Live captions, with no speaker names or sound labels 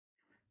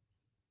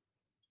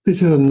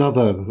This is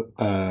another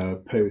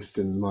post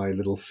in my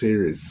little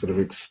series, sort of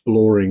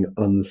exploring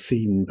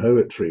unseen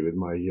poetry with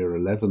my Year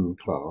 11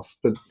 class.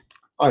 But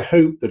I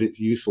hope that it's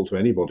useful to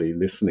anybody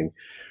listening,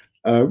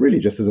 really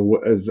just as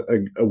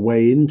a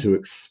way into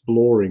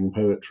exploring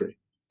poetry.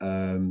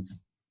 Um,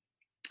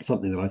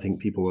 Something that I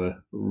think people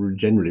are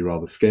generally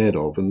rather scared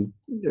of. And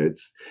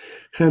it's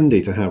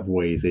handy to have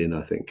ways in,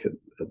 I think,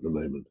 at the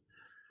moment.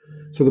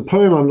 So the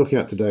poem I'm looking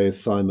at today is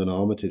Simon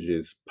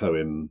Armitage's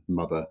poem,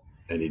 Mother,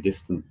 Any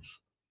Distance.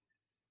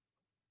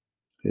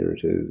 Here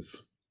it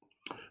is.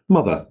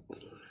 Mother,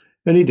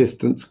 any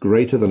distance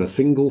greater than a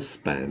single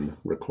span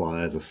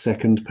requires a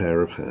second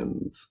pair of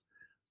hands.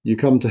 You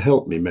come to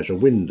help me measure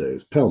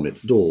windows,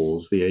 pelmets,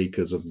 doors, the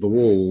acres of the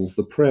walls,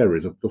 the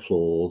prairies of the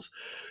floors.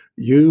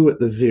 You at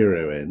the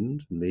zero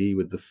end, me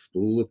with the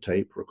spool of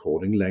tape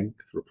recording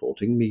length,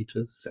 reporting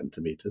meters,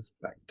 centimeters,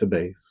 back to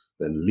base,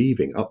 then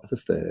leaving up the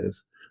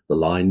stairs, the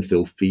line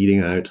still feeding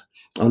out,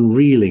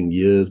 unreeling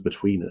years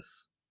between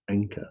us.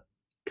 Anchor,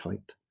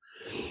 kite.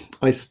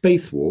 I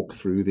spacewalk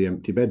through the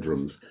empty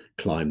bedrooms,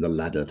 climb the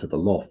ladder to the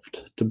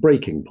loft, to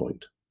breaking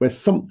point, where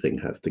something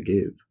has to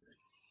give.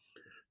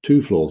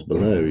 2 floors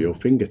below, your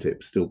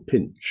fingertips still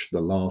pinch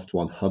the last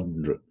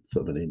 1/100th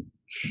of an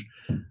inch.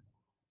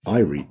 I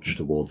reach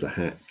towards a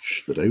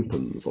hatch that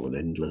opens on an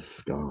endless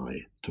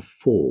sky, to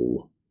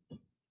fall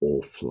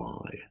or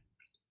fly.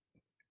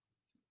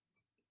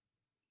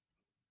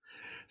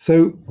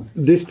 So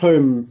this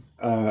poem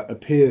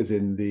appears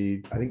in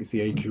I think it's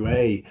the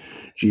AQA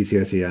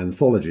GCSE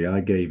anthology. I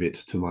gave it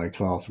to my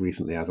class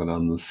recently as an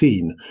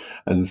unseen.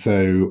 And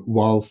so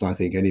whilst I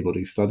think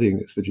anybody studying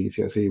this for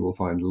GCSE will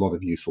find a lot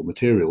of useful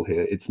material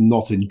here, it's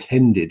not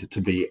intended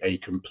to be a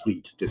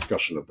complete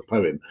discussion of the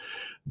poem.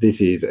 This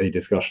is a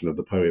discussion of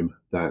the poem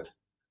that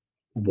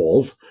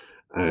was,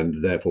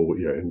 and therefore,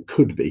 and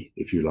could be,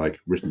 if you like,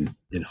 written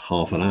in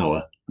half an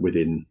hour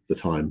within the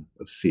time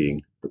of seeing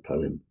the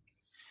poem.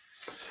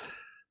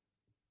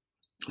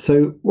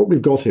 So what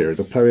we've got here is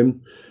a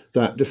poem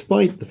that,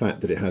 despite the fact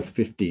that it has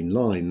 15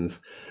 lines,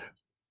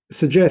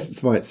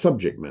 suggests by its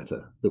subject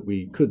matter that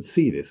we could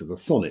see this as a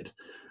sonnet,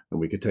 and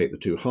we could take the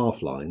 2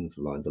 half lines,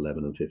 lines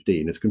 11 and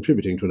 15, as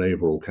contributing to an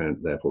overall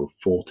count, therefore, of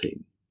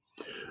 14.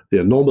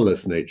 The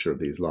anomalous nature of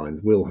these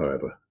lines will,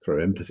 however, throw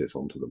emphasis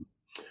onto them,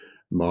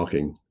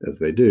 marking, as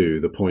they do,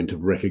 the point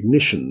of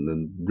recognition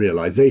and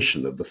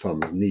realization of the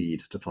son's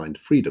need to find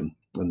freedom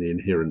and the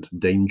inherent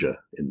danger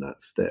in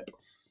that step.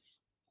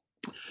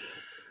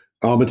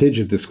 Armitage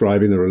is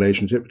describing the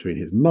relationship between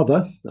his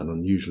mother, an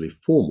unusually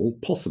formal,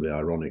 possibly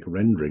ironic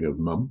rendering of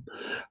mum,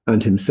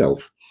 and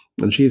himself,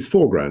 and she is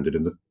foregrounded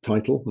in the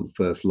title and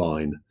first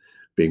line,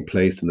 being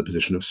placed in the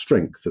position of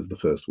strength as the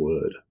first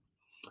word.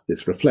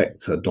 This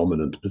reflects her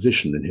dominant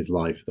position in his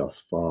life thus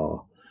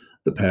far.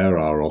 The pair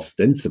are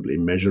ostensibly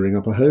measuring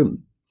up a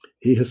home.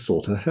 He has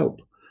sought her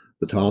help,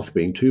 the task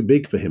being too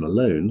big for him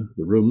alone,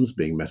 the rooms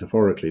being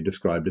metaphorically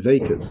described as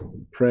acres,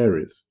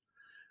 prairies.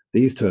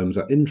 These terms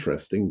are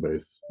interesting,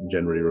 both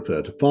generally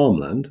refer to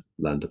farmland,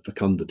 land of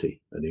fecundity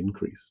and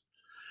increase.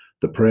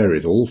 The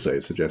prairies also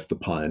suggest the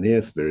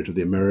pioneer spirit of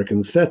the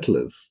American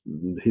settlers.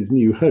 His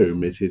new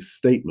home is his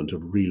statement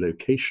of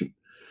relocation,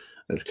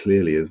 as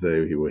clearly as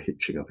though he were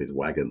hitching up his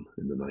wagon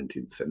in the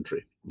 19th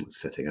century,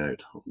 setting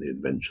out on the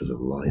adventures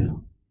of life.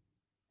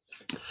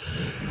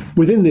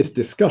 Within this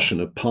discussion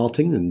of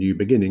parting and new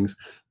beginnings,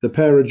 the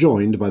pair are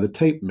joined by the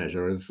tape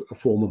measure as a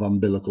form of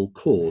umbilical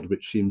cord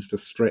which seems to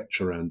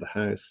stretch around the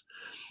house.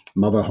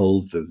 Mother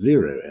holds the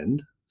zero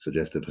end,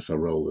 suggestive of her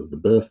role as the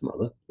birth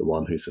mother, the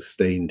one who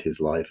sustained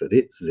his life at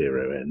its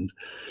zero end,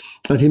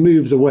 and he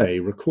moves away,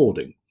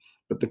 recording.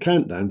 But the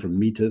countdown from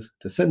meters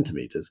to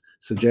centimeters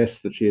suggests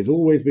that she is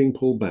always being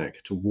pulled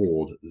back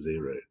toward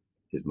zero,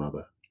 his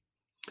mother.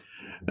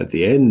 At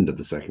the end of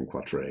the second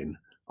quatrain,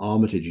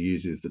 Armitage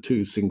uses the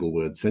 2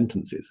 single-word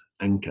sentences,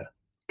 anchor,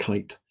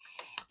 kite.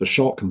 The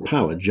shock and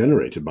power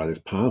generated by this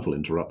powerful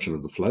interruption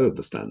of the flow of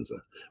the stanza,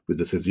 with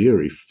the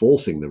caesura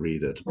forcing the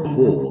reader to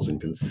pause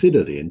and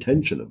consider the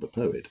intention of the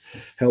poet,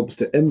 helps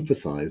to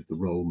emphasize the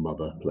role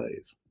mother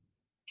plays.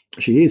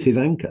 She is his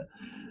anchor,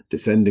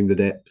 descending the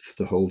depths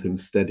to hold him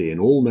steady in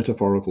all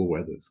metaphorical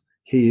weathers.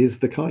 He is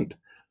the kite,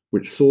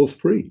 which soars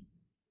free,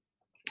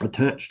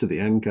 attached to the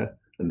anchor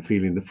and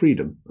feeling the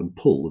freedom and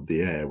pull of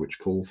the air which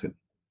calls him.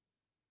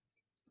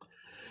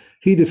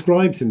 He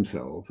describes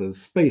himself as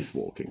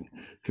spacewalking,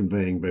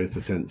 conveying both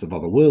a sense of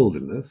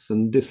otherworldliness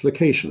and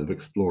dislocation of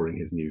exploring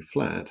his new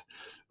flat,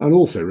 and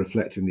also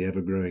reflecting the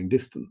ever-growing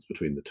distance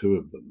between the 2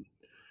 of them.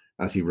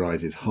 As he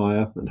rises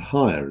higher and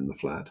higher in the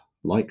flat,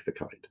 like the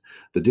kite,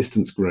 the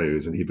distance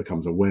grows and he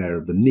becomes aware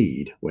of the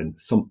need when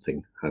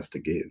something has to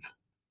give.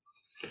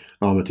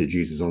 Armitage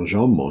uses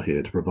enjambment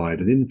here to provide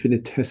an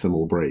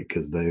infinitesimal break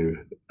as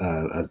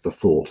the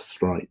thought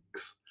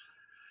strikes.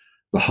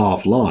 The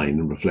half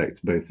line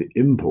reflects both the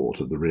import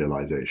of the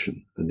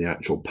realization and the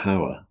actual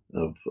power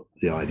of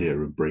the idea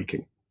of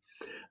breaking.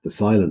 The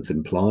silence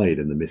implied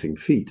in the missing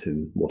feet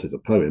in what is a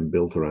poem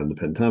built around the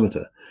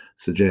pentameter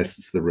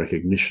suggests the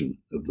recognition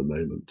of the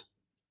moment.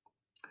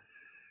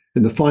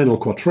 In the final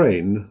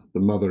quatrain, the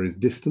mother is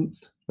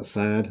distanced, a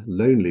sad,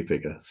 lonely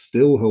figure,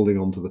 still holding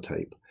on to the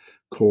tape,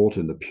 caught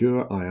in the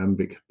pure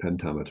iambic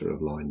pentameter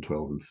of line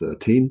 12 and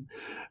 13,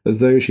 as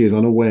though she is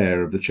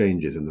unaware of the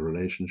changes in the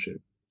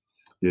relationship.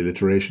 The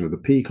alliteration of the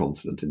P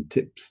consonant in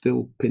tip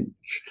still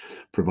pinch,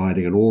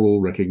 providing an oral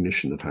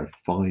recognition of how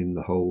fine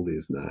the hold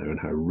is now and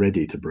how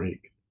ready to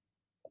break.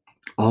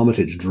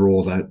 Armitage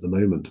draws out the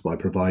moment by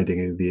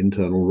providing the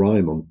internal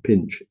rhyme on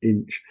pinch,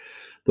 inch,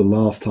 the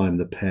last time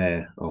the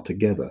pair are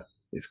together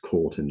is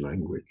caught in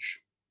language.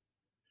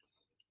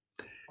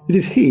 It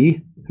is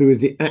he who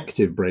is the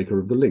active breaker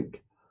of the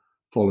link,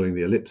 following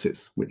the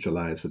ellipsis, which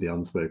allows for the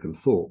unspoken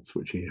thoughts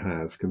which he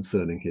has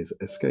concerning his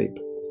escape.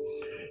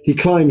 He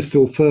climbs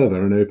still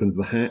further and opens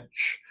the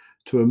hatch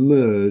to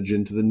emerge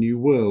into the new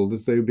world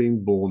as though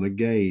being born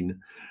again.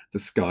 The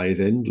sky is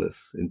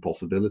endless in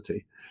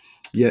possibility.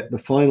 Yet the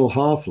final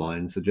half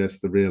line suggests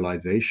the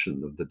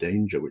realization of the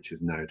danger which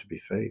is now to be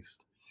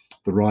faced.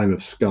 The rhyme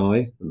of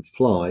sky and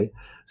fly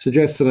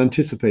suggests an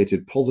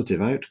anticipated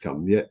positive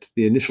outcome, yet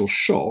the initial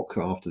shock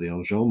after the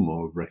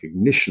enjambment of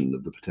recognition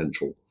of the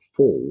potential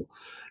fall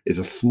is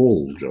a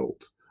small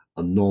jolt,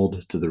 a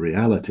nod to the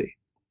reality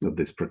of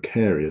this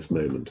precarious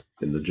moment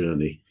in the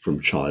journey from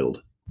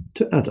child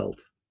to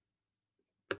adult.